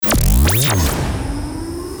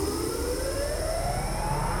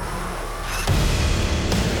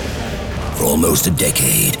For almost a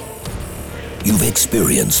decade, you've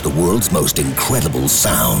experienced the world's most incredible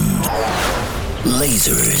sound.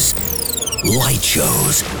 Lasers, light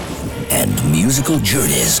shows, and musical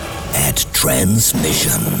journeys at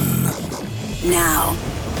Transmission. Now,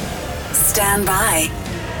 stand by.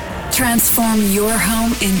 Transform your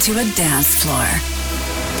home into a dance floor.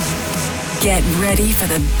 Get ready for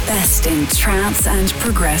the best in trance and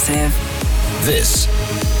progressive. This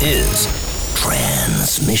is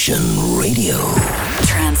Transmission Radio.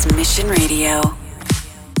 Transmission Radio.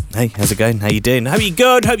 Hey, how's it going? How you doing? Hope you're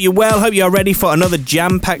good, hope you're well, hope you're ready for another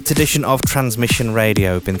jam-packed edition of Transmission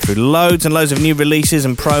Radio. Been through loads and loads of new releases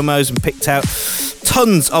and promos and picked out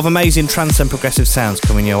tons of amazing trance and progressive sounds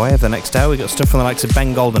coming your way over the next hour. We've got stuff from the likes of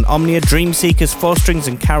Ben Gold and Omnia, Dreamseekers, Four Strings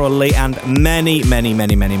and Carol Lee, and many, many,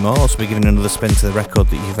 many, many more. So we're giving another spin to the record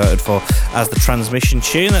that you voted for as the Transmission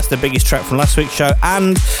tune. That's the biggest track from last week's show,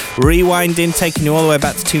 and rewinding, taking you all the way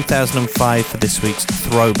back to 2005 for this week's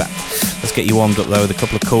Throwback. Let's get you warmed up though with a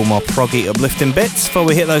couple of cool, more proggy, uplifting bits before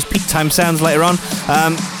we hit those peak time sounds later on.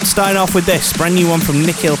 Starting off with this brand new one from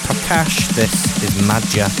Nikhil, Prakash. This is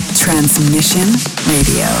Madja. Transmission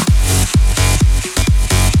Radio.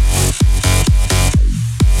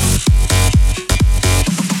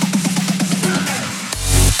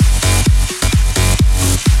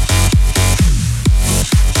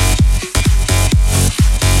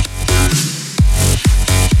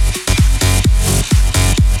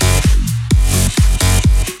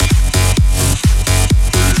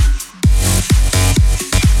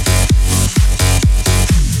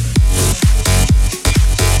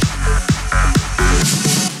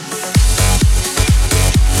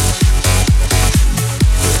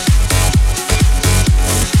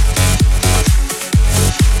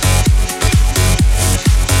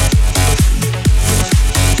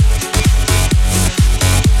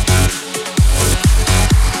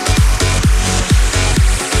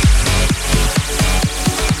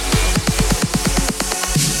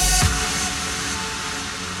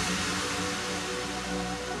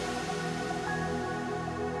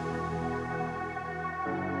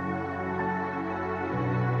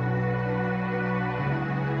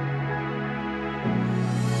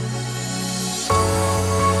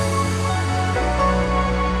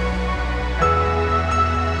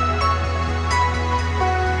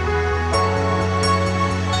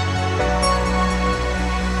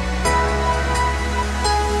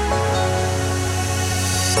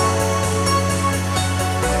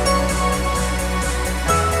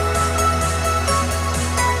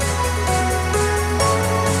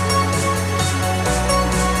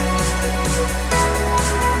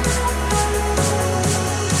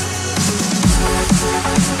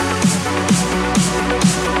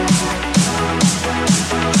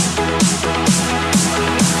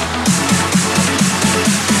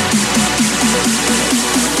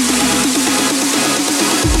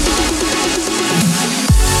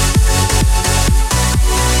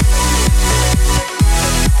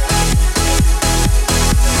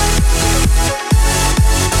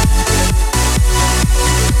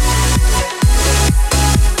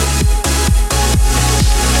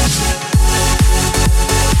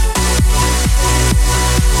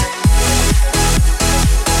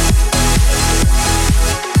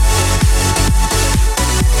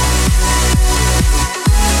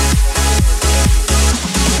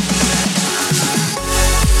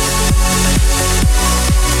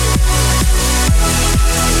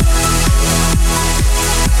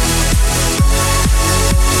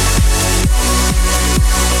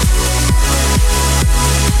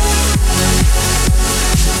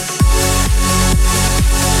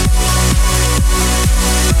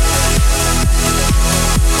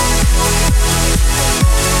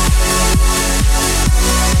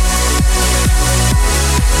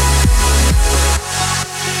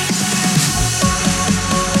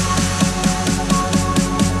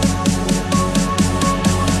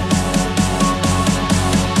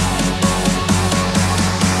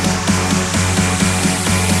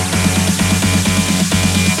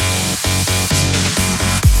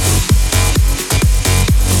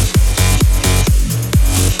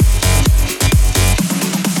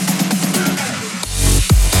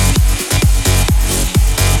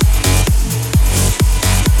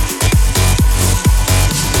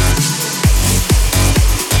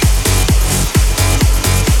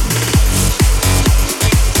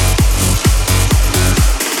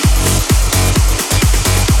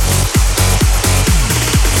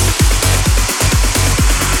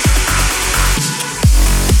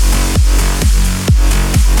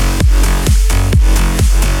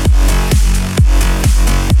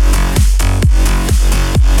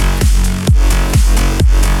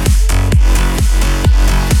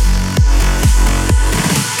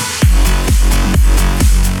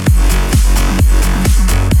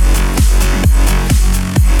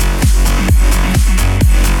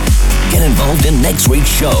 next week's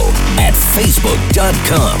show at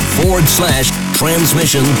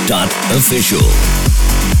facebook.com/transmission.official.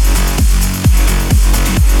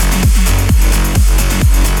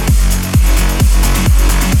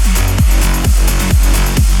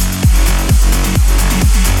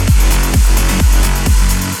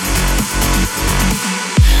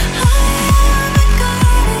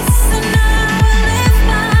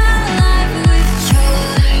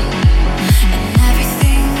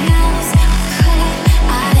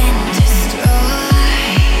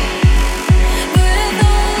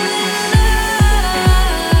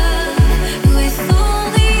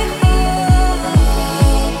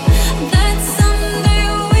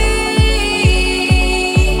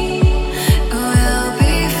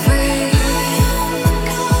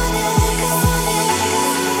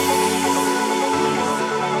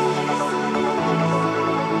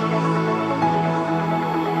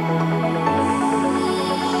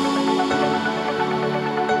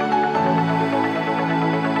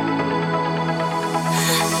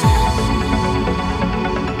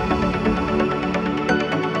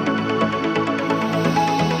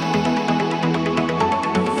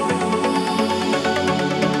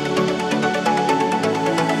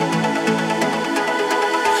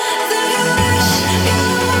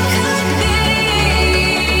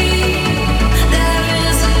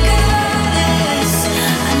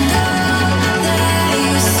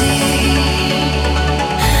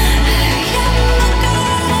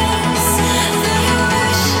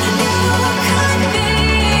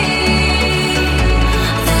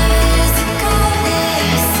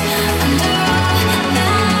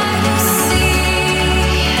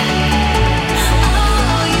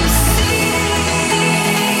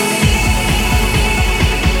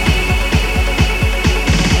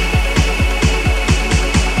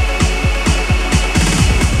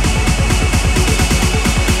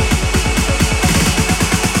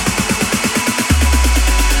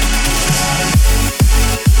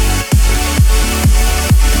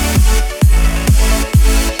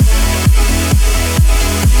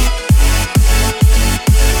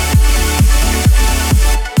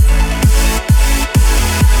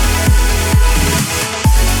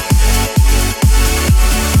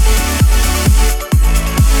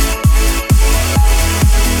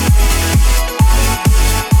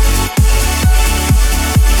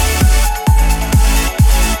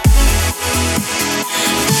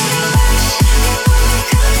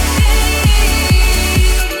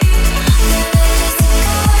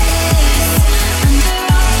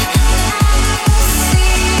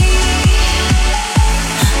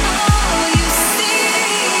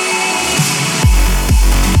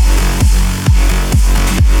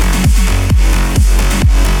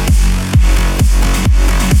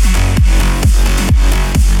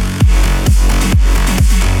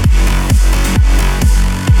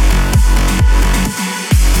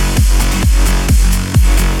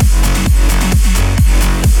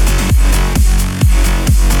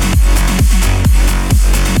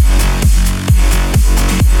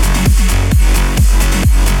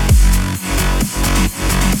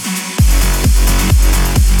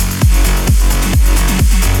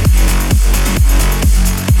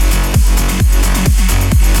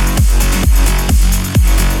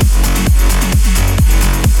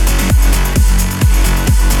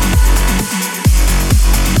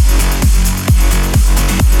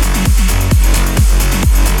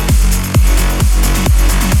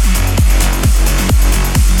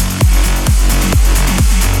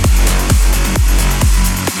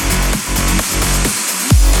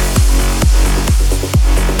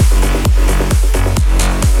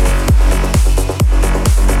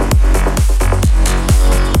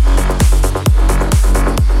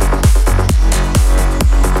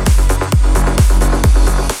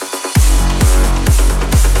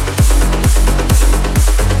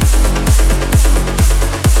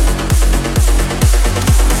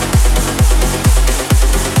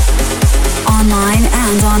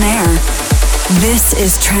 This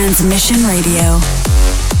is Transmission Radio.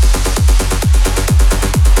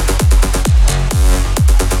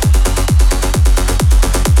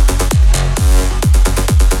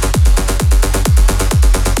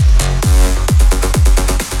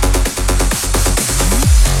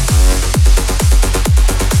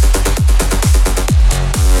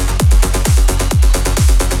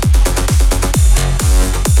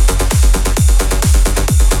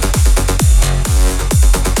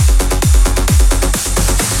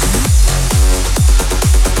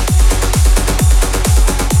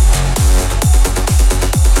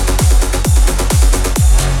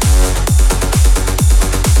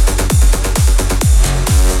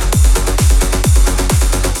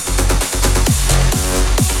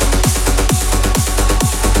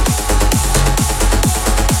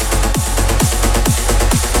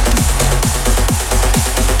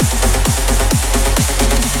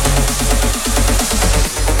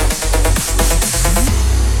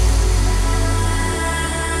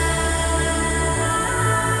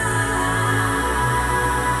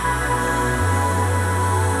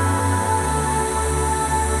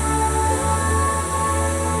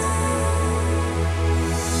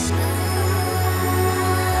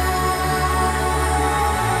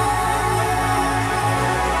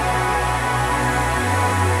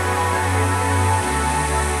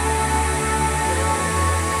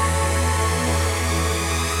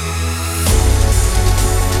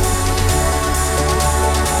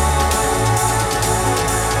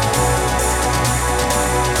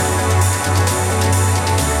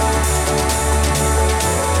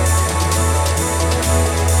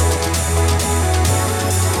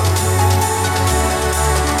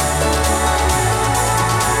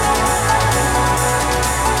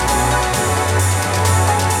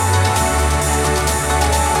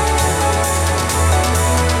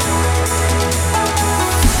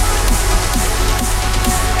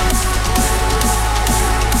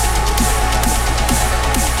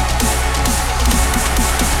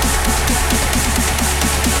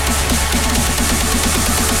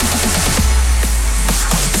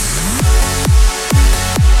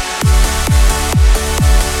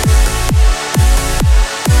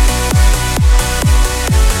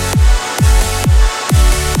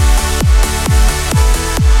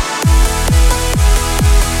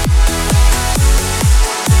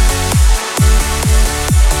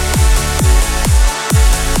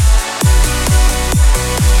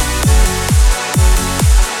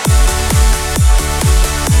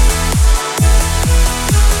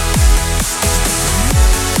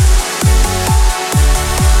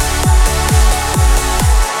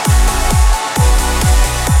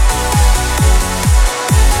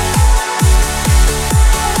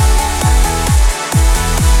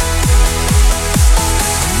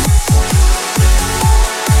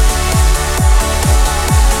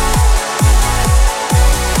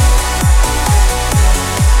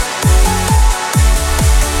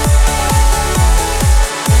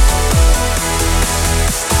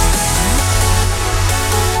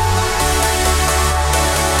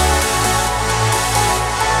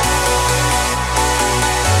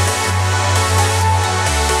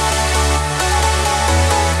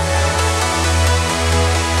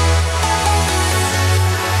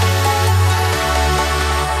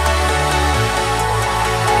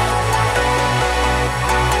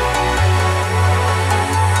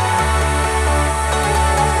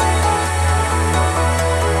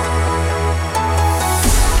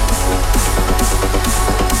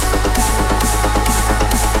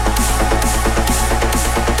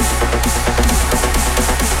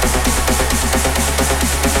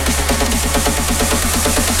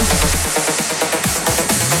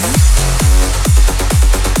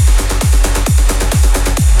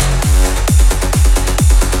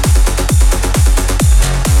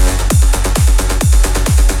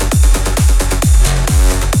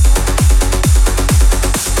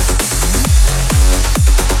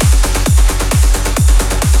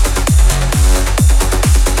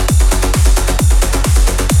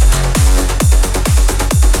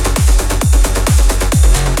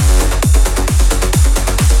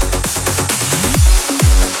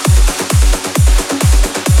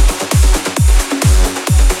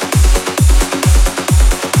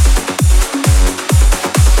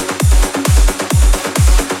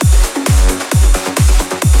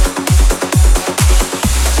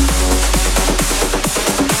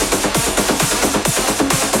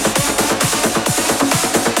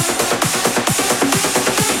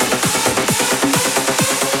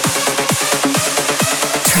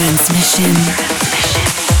 Transmission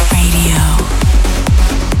Radio.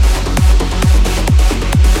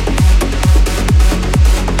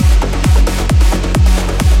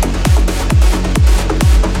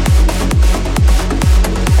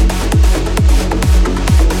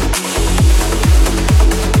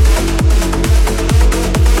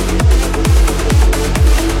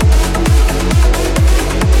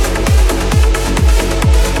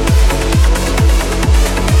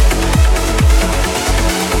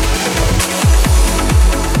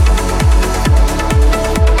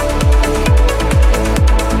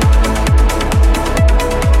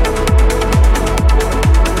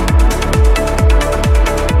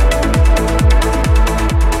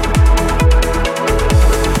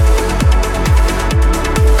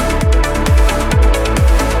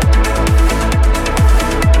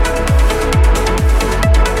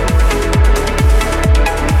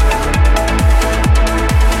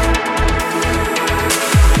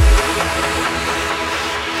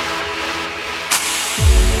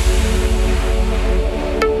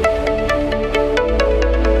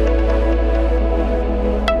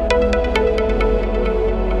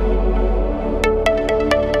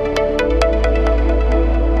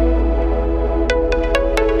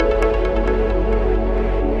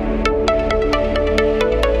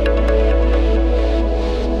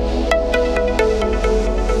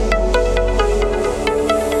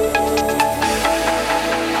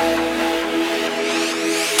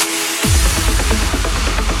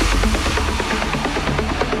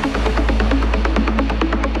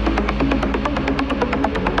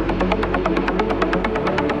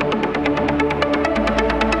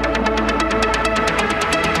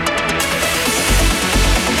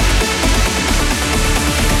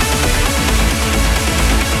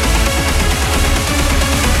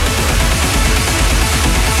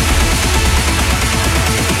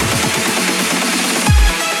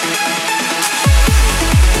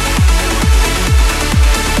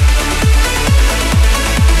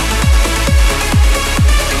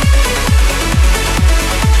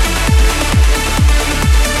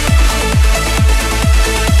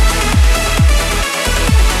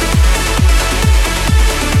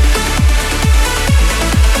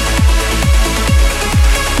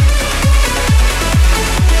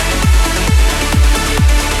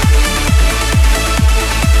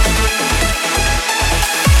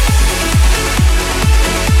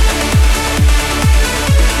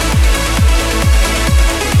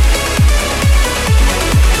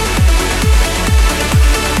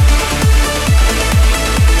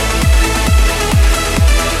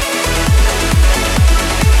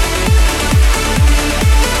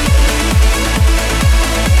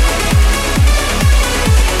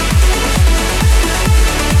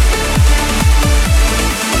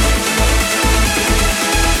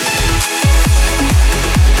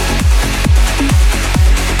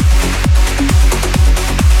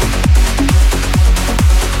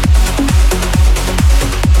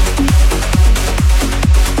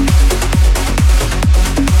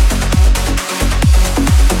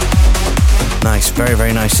 Very,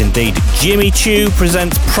 very nice indeed. Jimmy Chou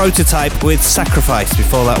presents Prototype with Sacrifice.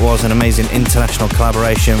 Before that was an amazing international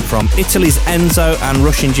collaboration from Italy's Enzo and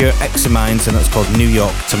Russian duo Eximinds, and that's called New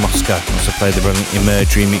York to Moscow. Also played the brilliant Emerge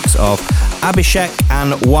remix of Abhishek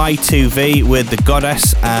and Y2V with the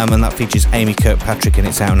Goddess, and that features Amy Kirkpatrick, and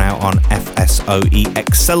it's out now on FSOE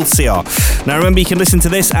Excelsior. Now remember, you can listen to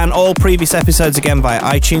this and all previous episodes again via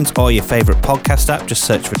iTunes or your favourite podcast app. Just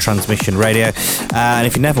search for Transmission Radio, and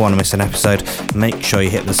if you never want to miss an episode, make sure you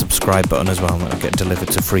hit the subscribe button as well, and it'll get delivered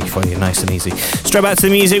to free for you, nice and easy. Straight back to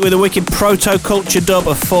the music with a wicked Protoculture dub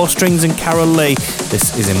of 4 Strings and Carol Lee.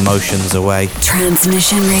 This is Emotions Away.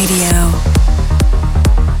 Transmission Radio.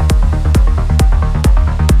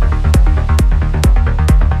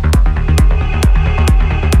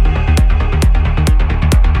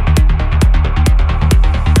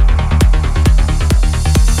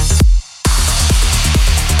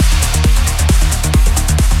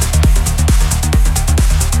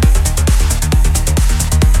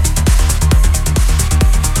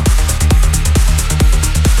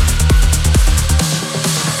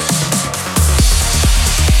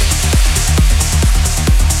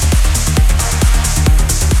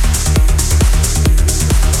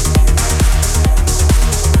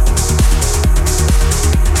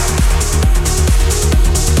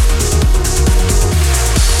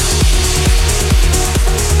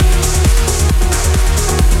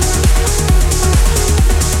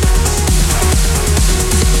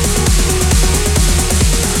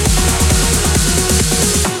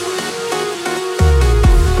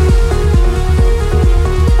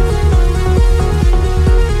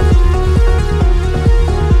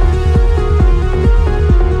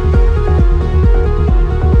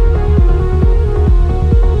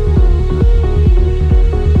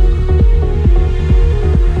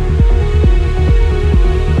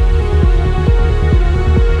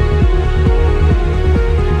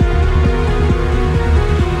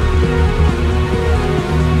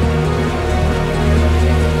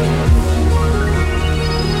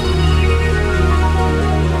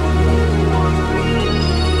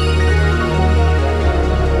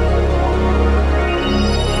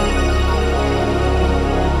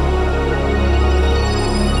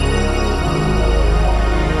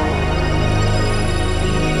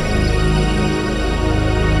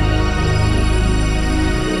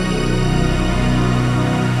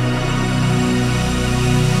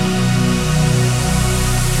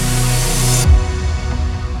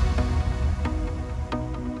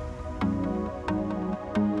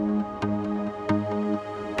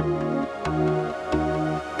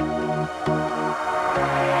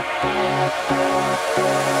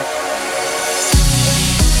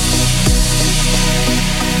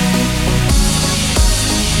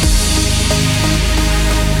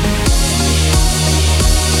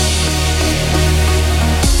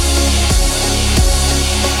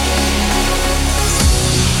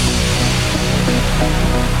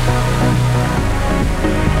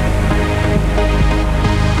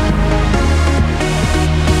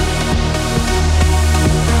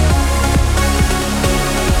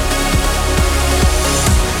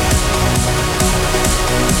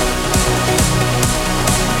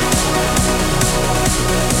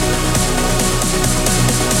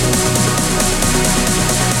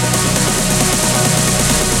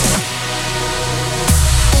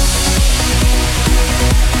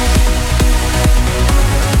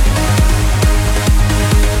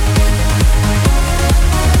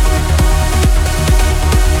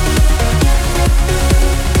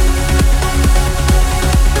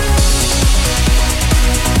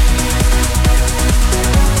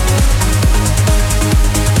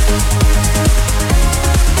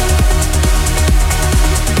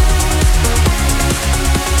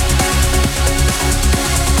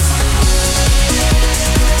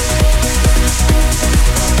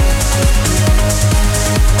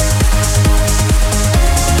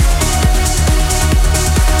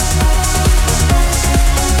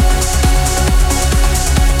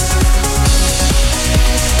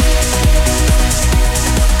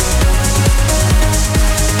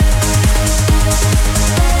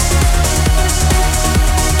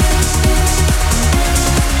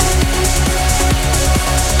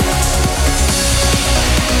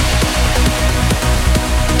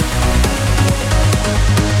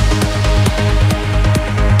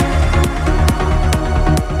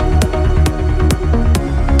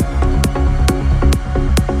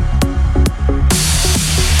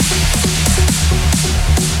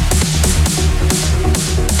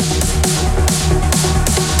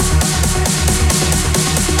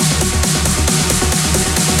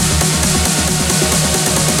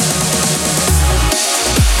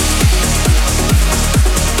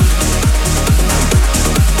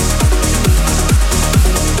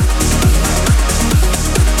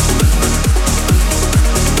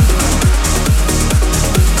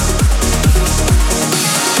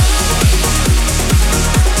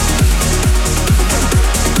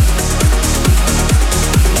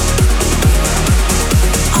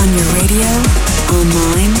 On your radio,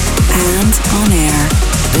 online, and on air.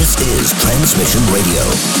 This is Transmission Radio.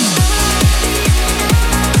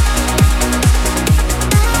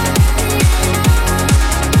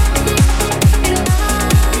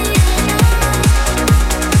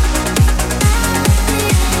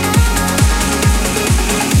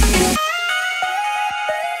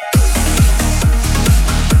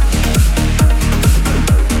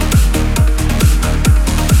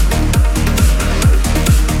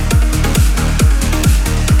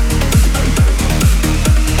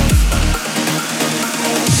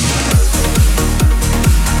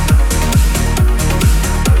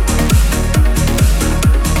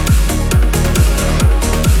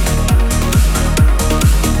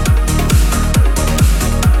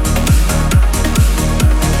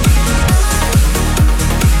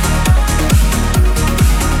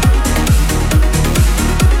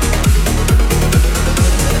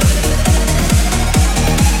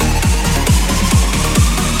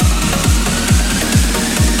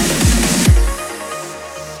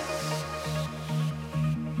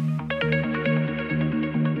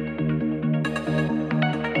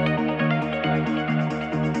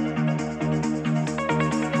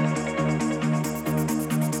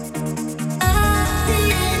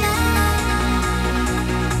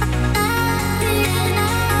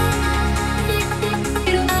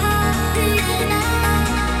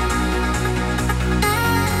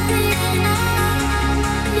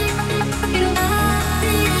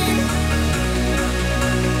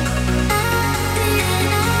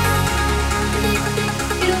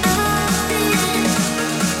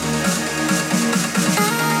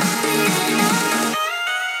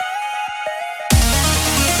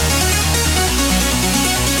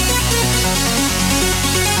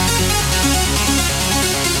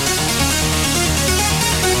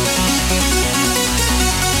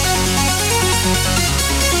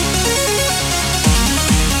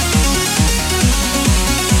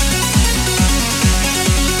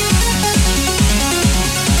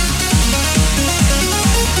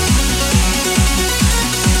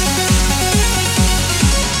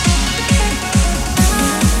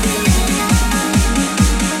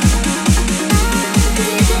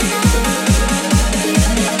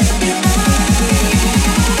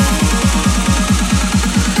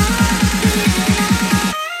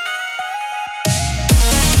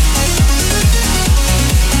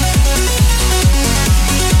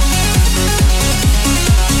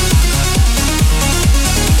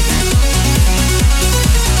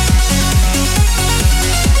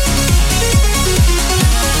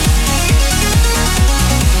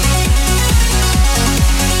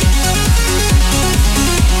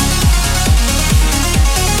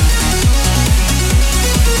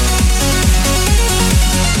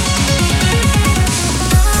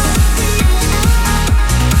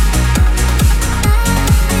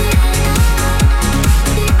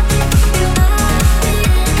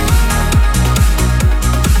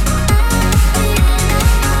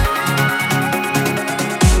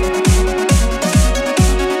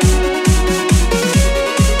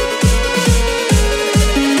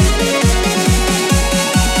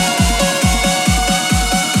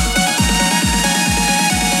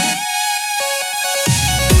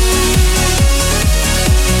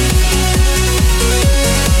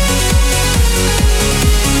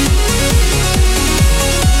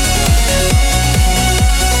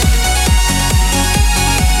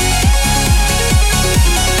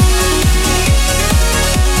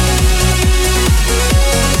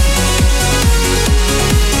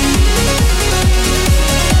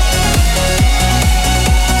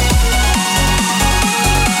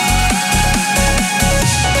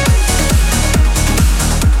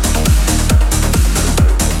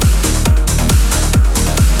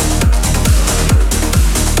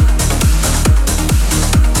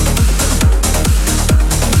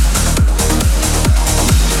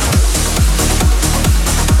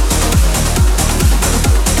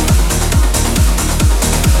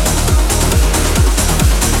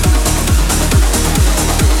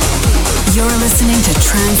 listening to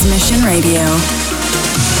Transmission Radio.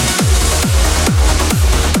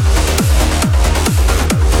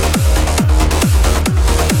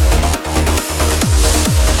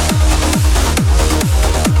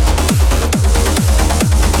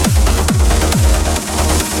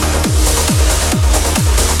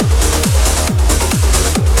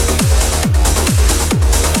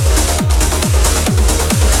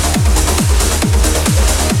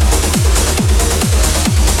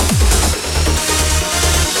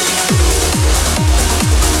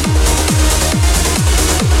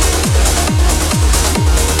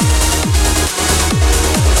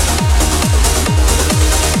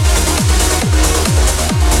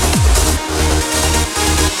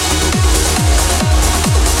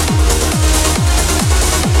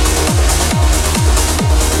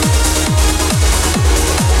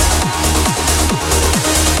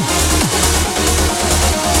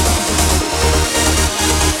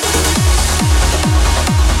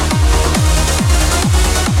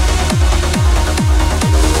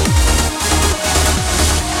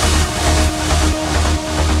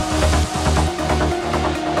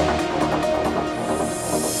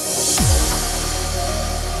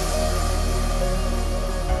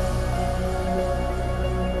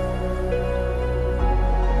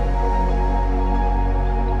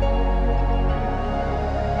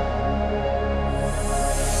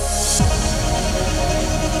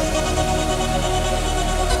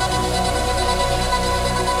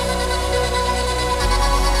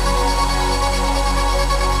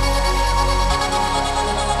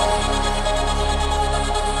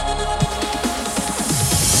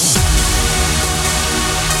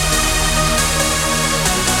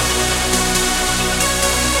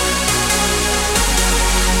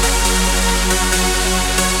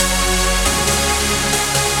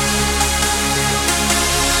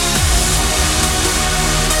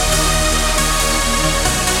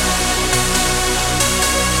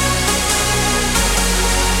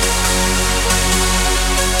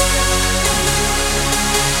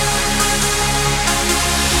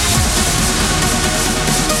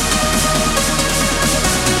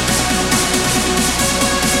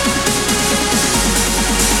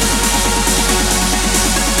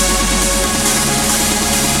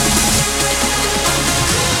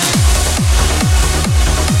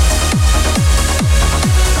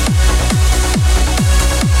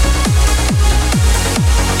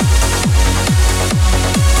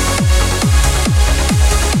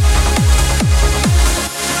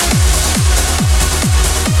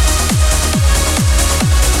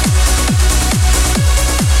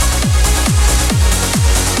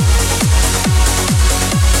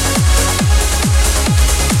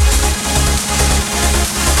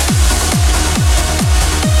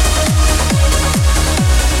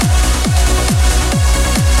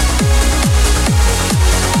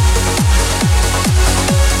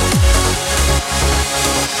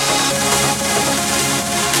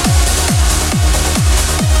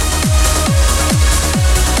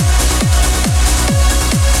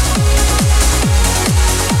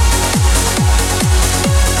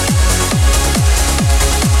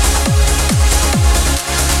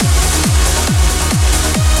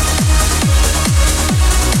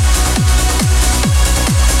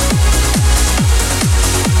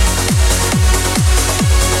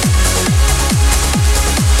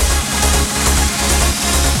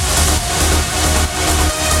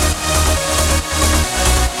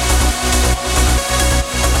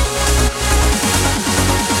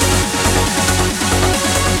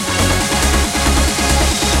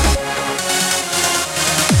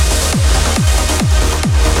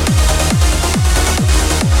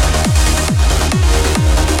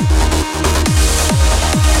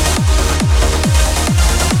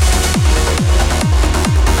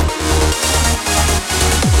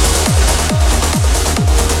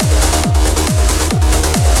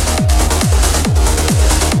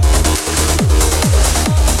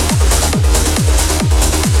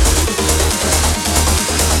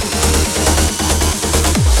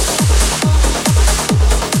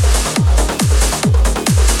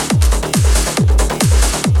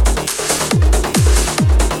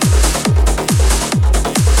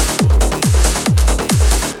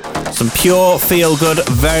 Some pure feel good,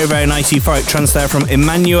 very, very nice euphoric trance there from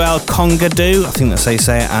Emanuele Congeddu, I think that's how you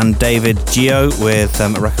say it, and David Jiux with a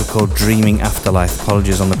record called Dreaming Afterlife.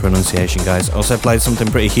 Apologies on the pronunciation, guys. Also played something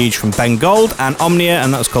pretty huge from Ben Gold and Omnia,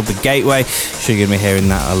 and that was called The Gateway. Sure, you're going to be hearing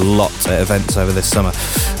that a lot at events over this summer.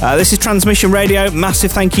 This is Transmission Radio.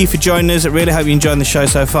 Massive thank you for joining us. I really hope you're enjoying the show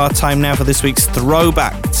so far. Time now for this week's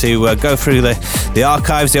throwback to go through the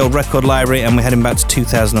archives, the old record library, and we're heading back to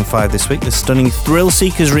 2005 this week. The stunning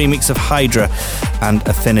Thrillseekers remix of Hydra and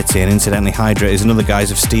Affinity, and incidentally Hydra is another guise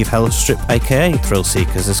of Steve Hellstrip aka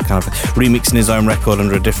Thrillseekers. This kind of remixing his own record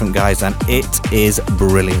under a different guise, and it is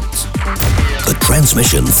brilliant. The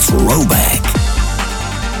Transmission Throwback.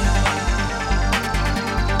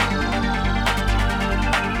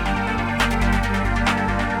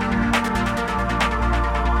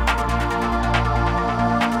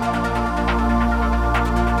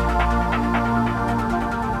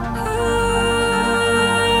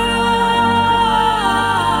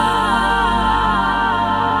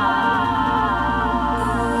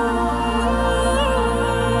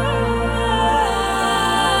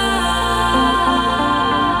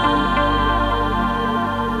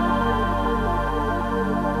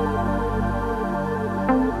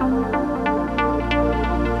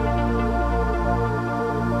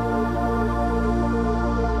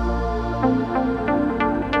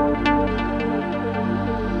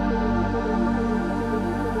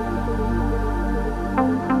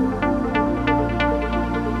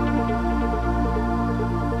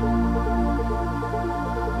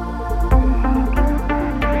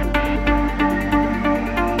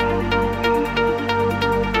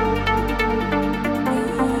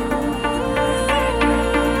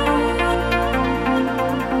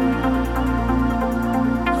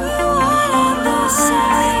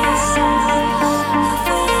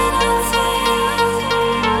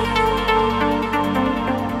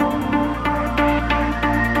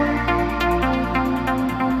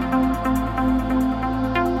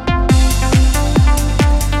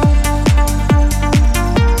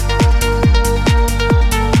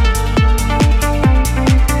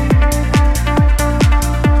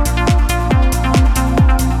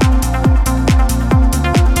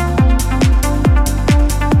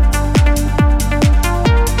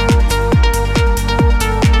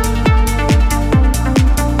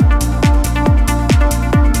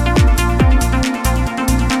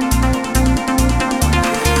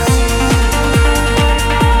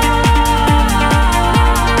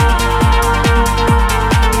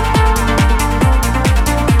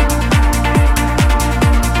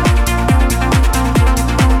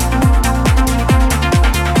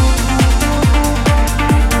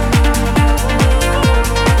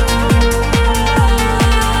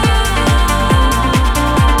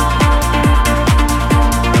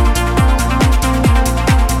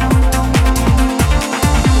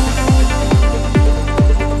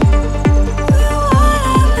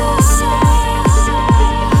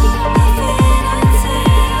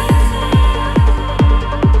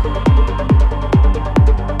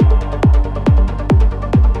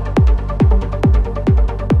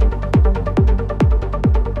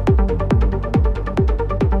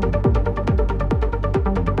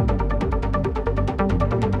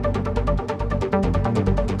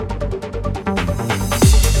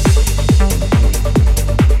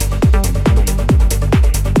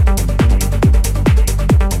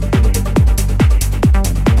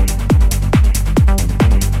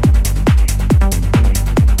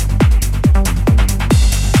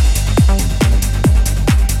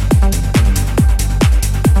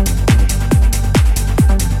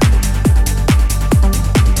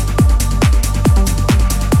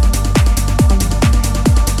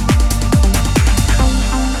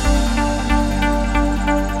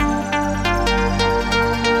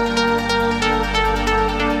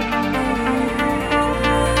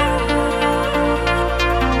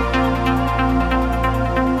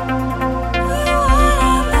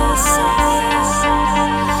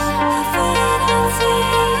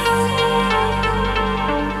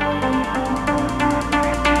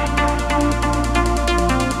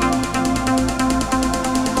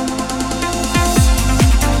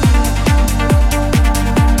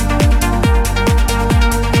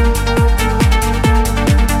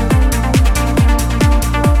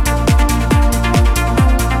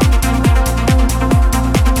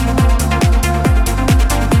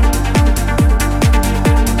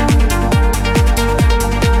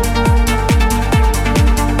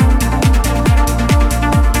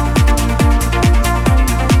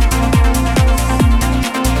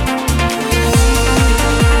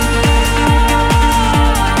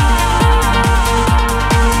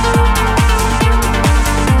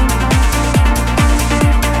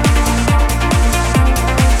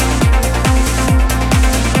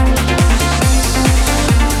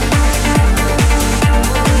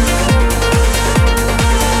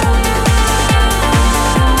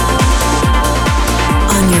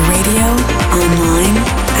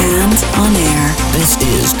 Eximinds on air. This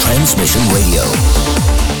is Transmission Radio.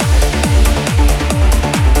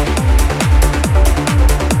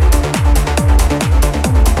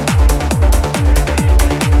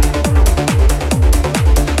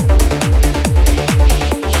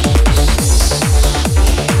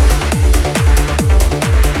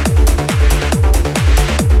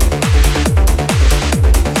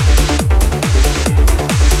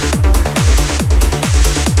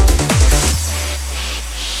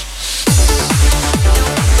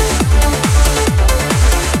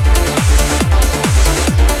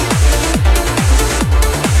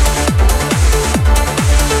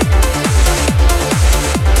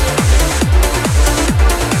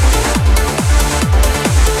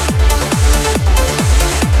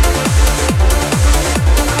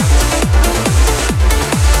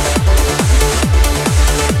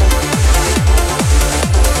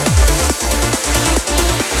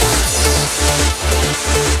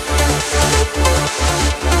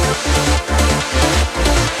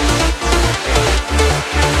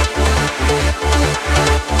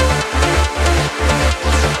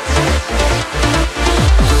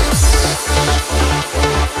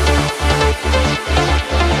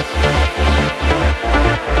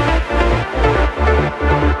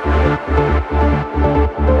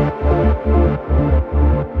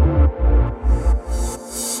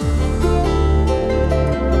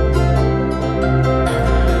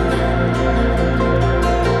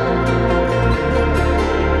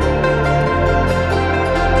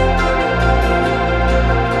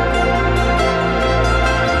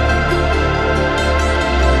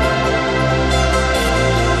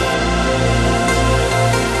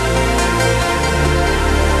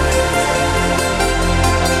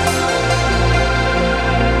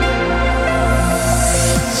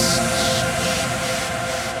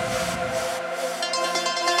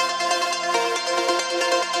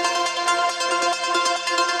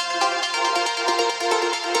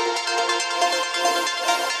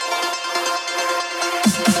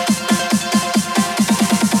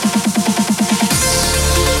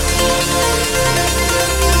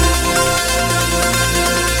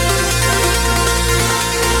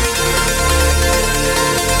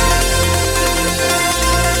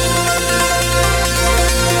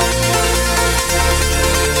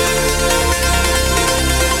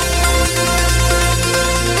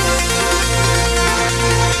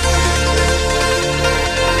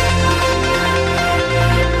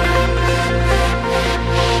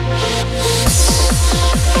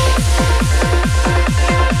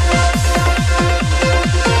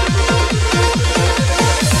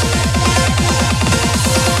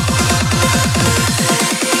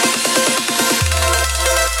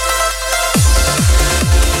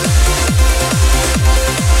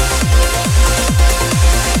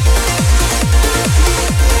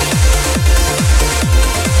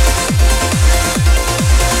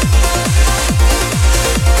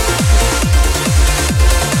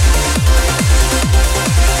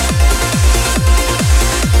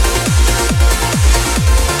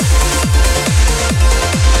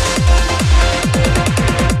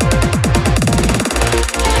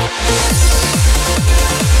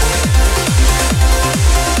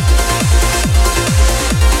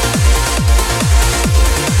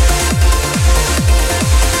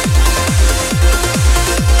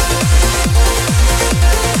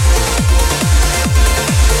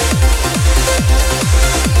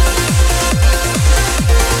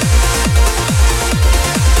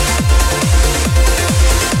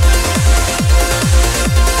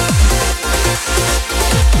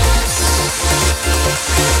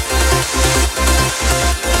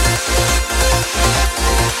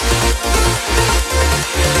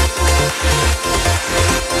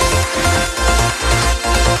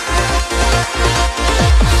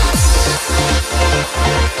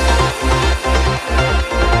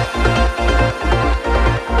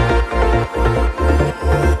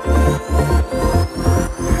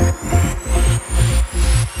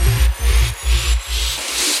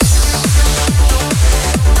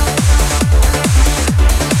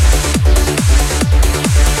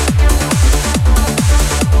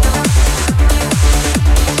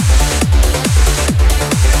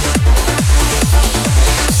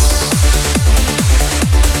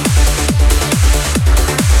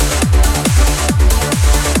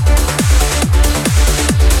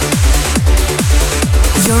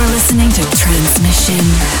 Transmission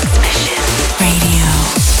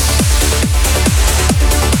Radio.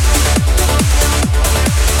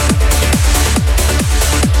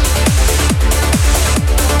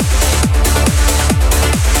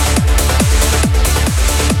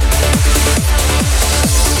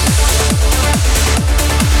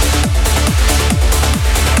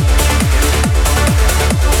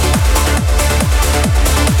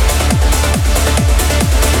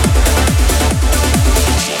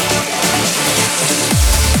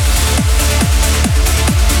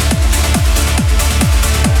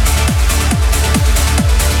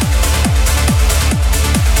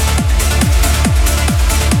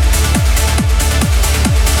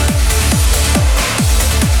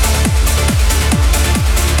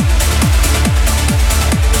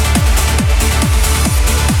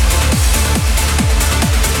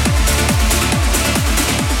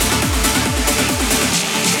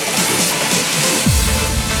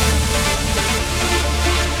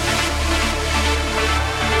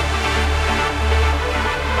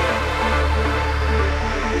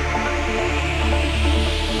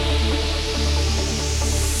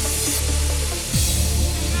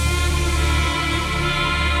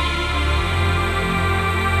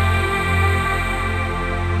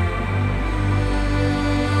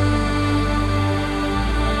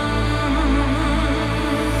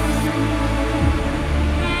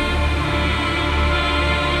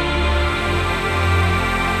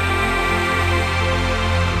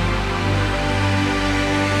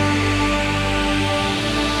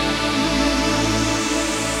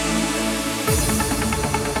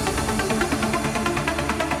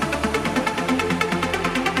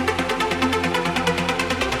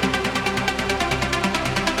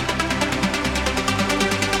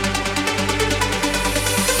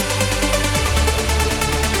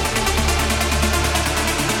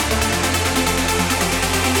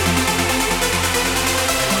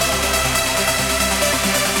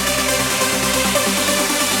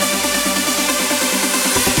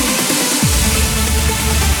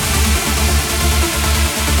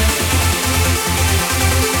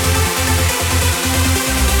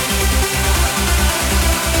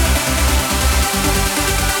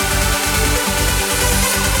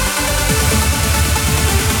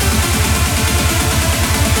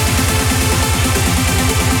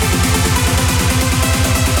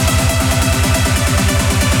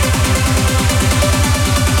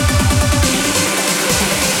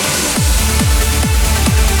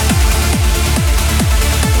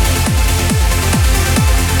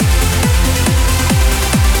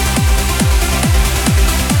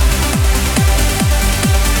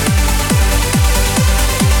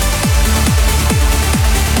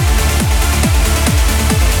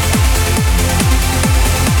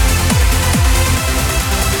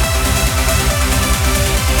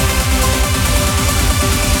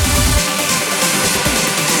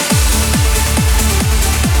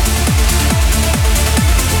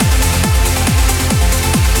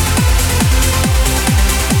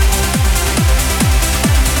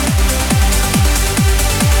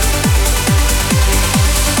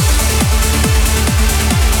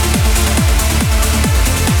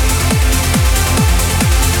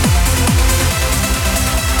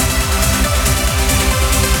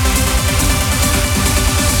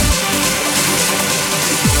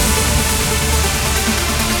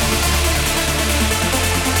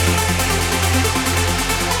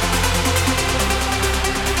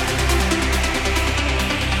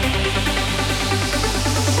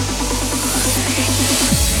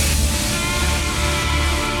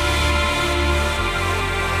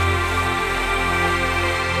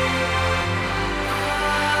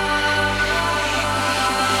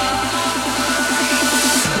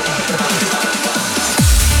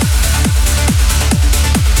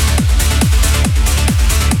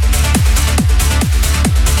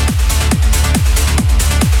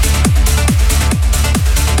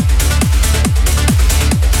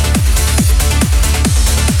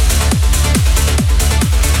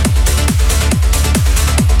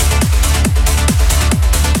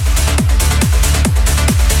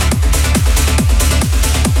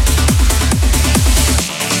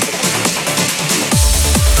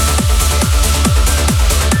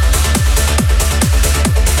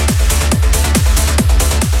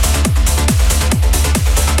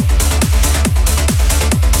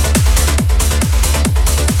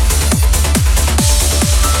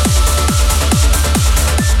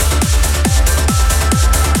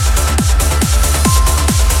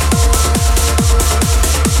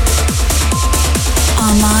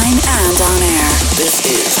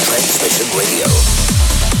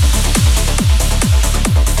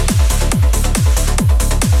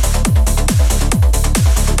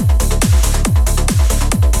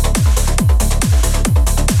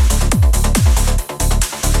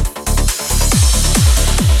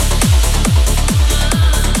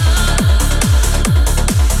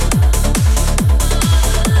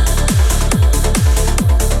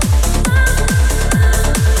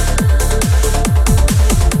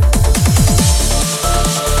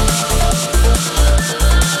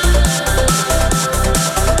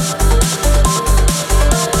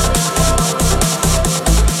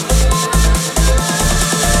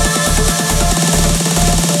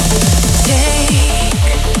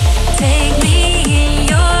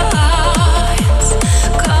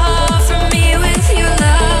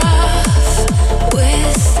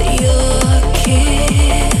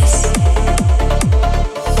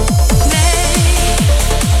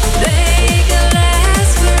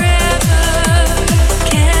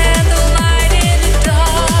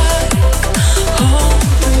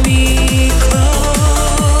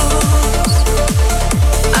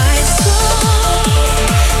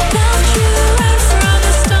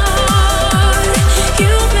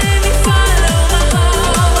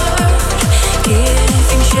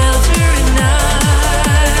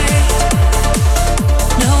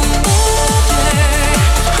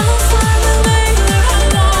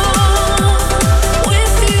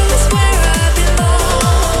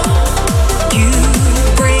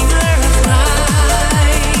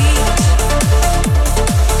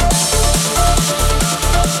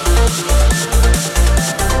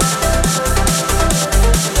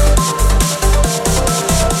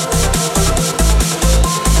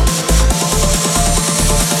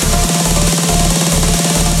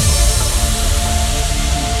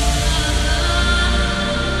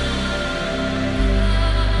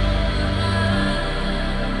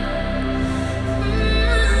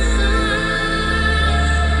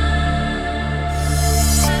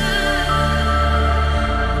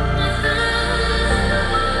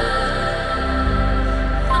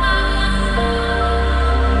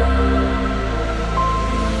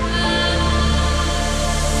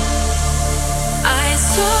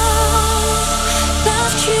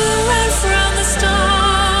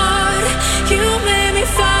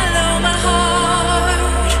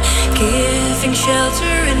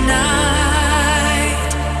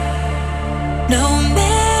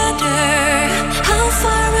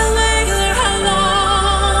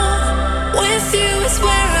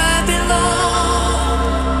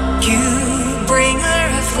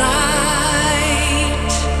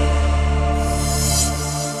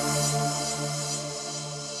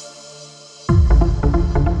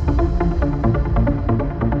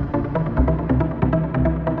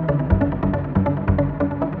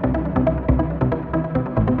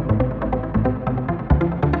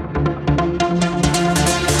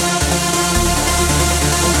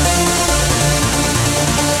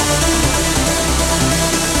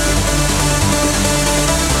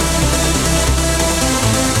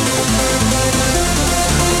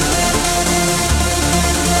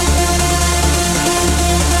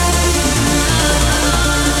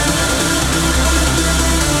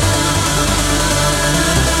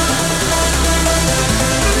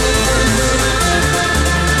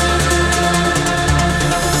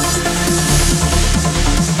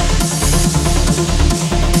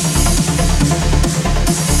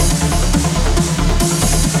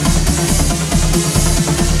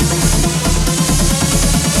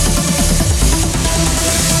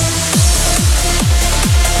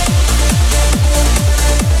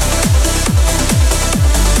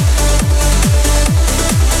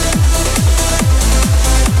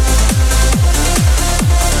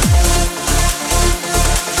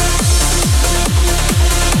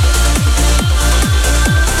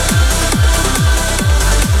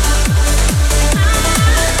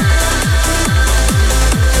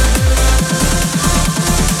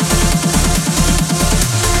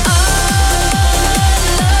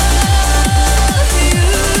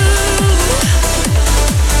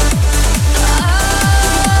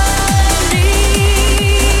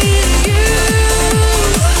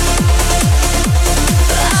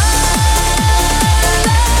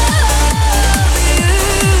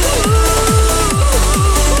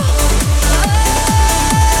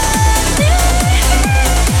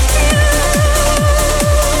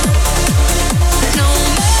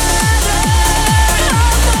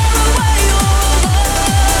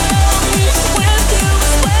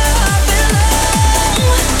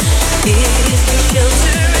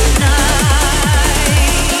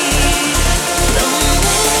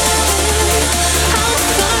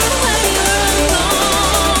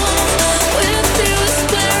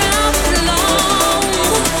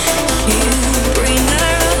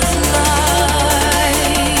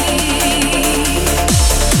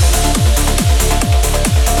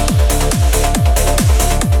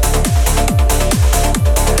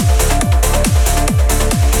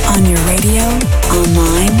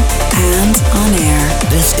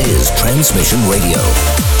 Transmission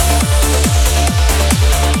Radio.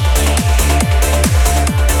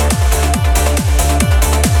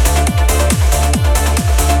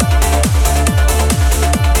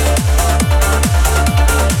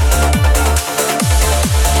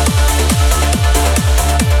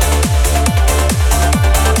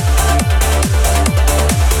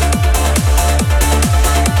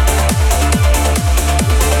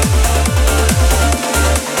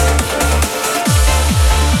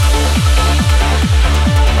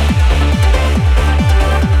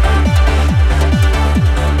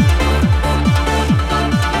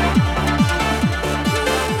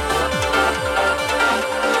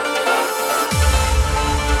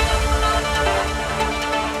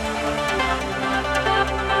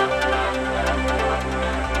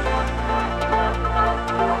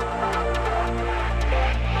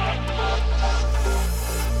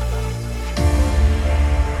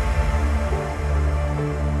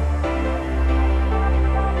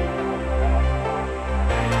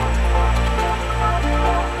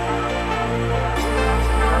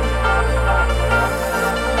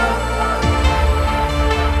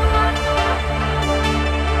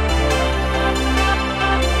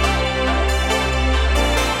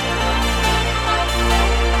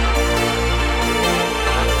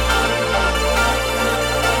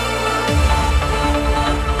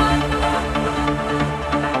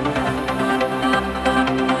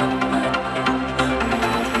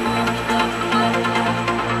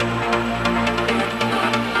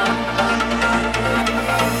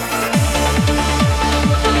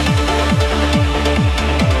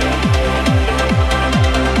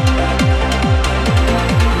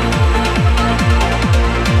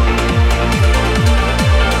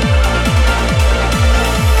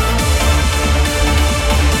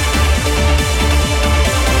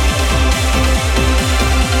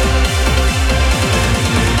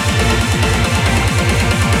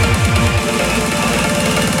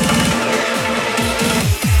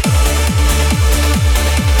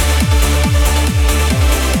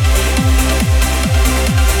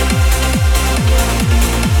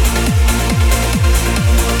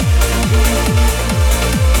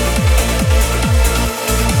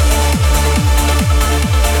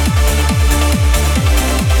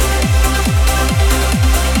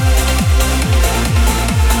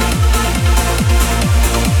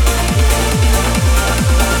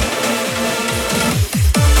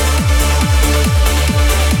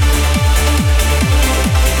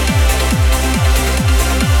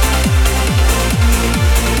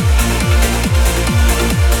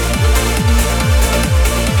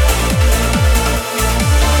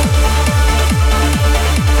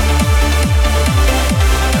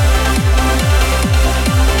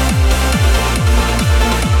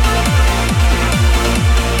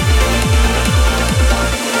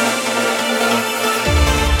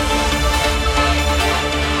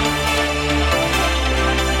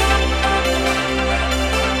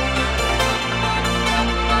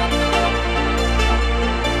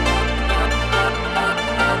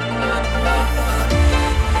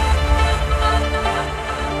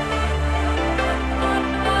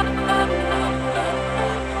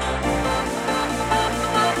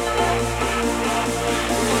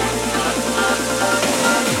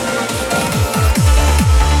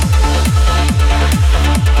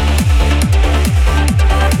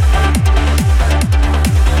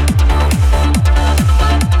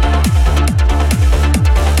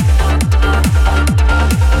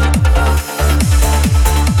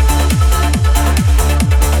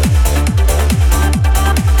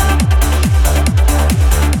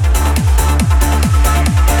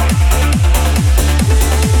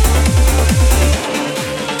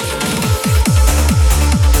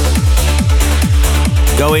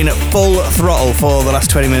 going full throttle for the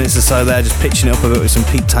last 20 minutes or so there, just pitching it up a bit with some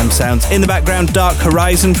peak time sounds. In the background, Dark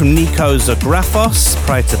Horizon from Niko Zographos.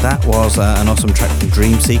 Prior to that was an awesome track from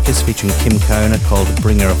Dreamseekers featuring Kim Kiona called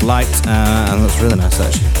Bringer of Light, and that's really nice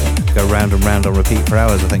actually. Go round and round on repeat for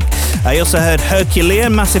hours, I think. You also heard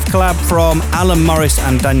Herculean, massive collab from Alan Morris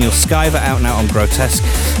and Daniel Skyver, out and out on Grotesque.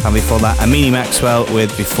 And before that, Amine Maxwell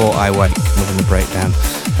with Before I Wake, loving the breakdown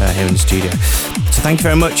here in the studio. So thank you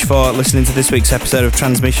very much for listening to this week's episode of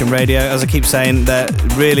Transmission Radio. As I keep saying, there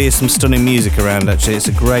really is some stunning music around, actually. It's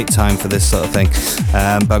a great time for this sort of thing.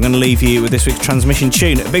 But I'm going to leave you with this week's Transmission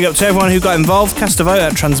tune. Big up to everyone who got involved. Cast a vote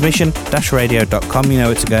at transmission-radio.com. You know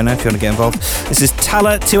where to go now if you want to get involved. This is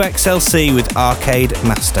Tala 2XLC with Arcade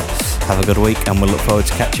Master. Have a good week, and we'll look forward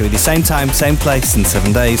to catching you with you same time, same place in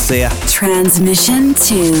 7 days. See ya. Transmission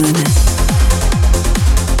tune.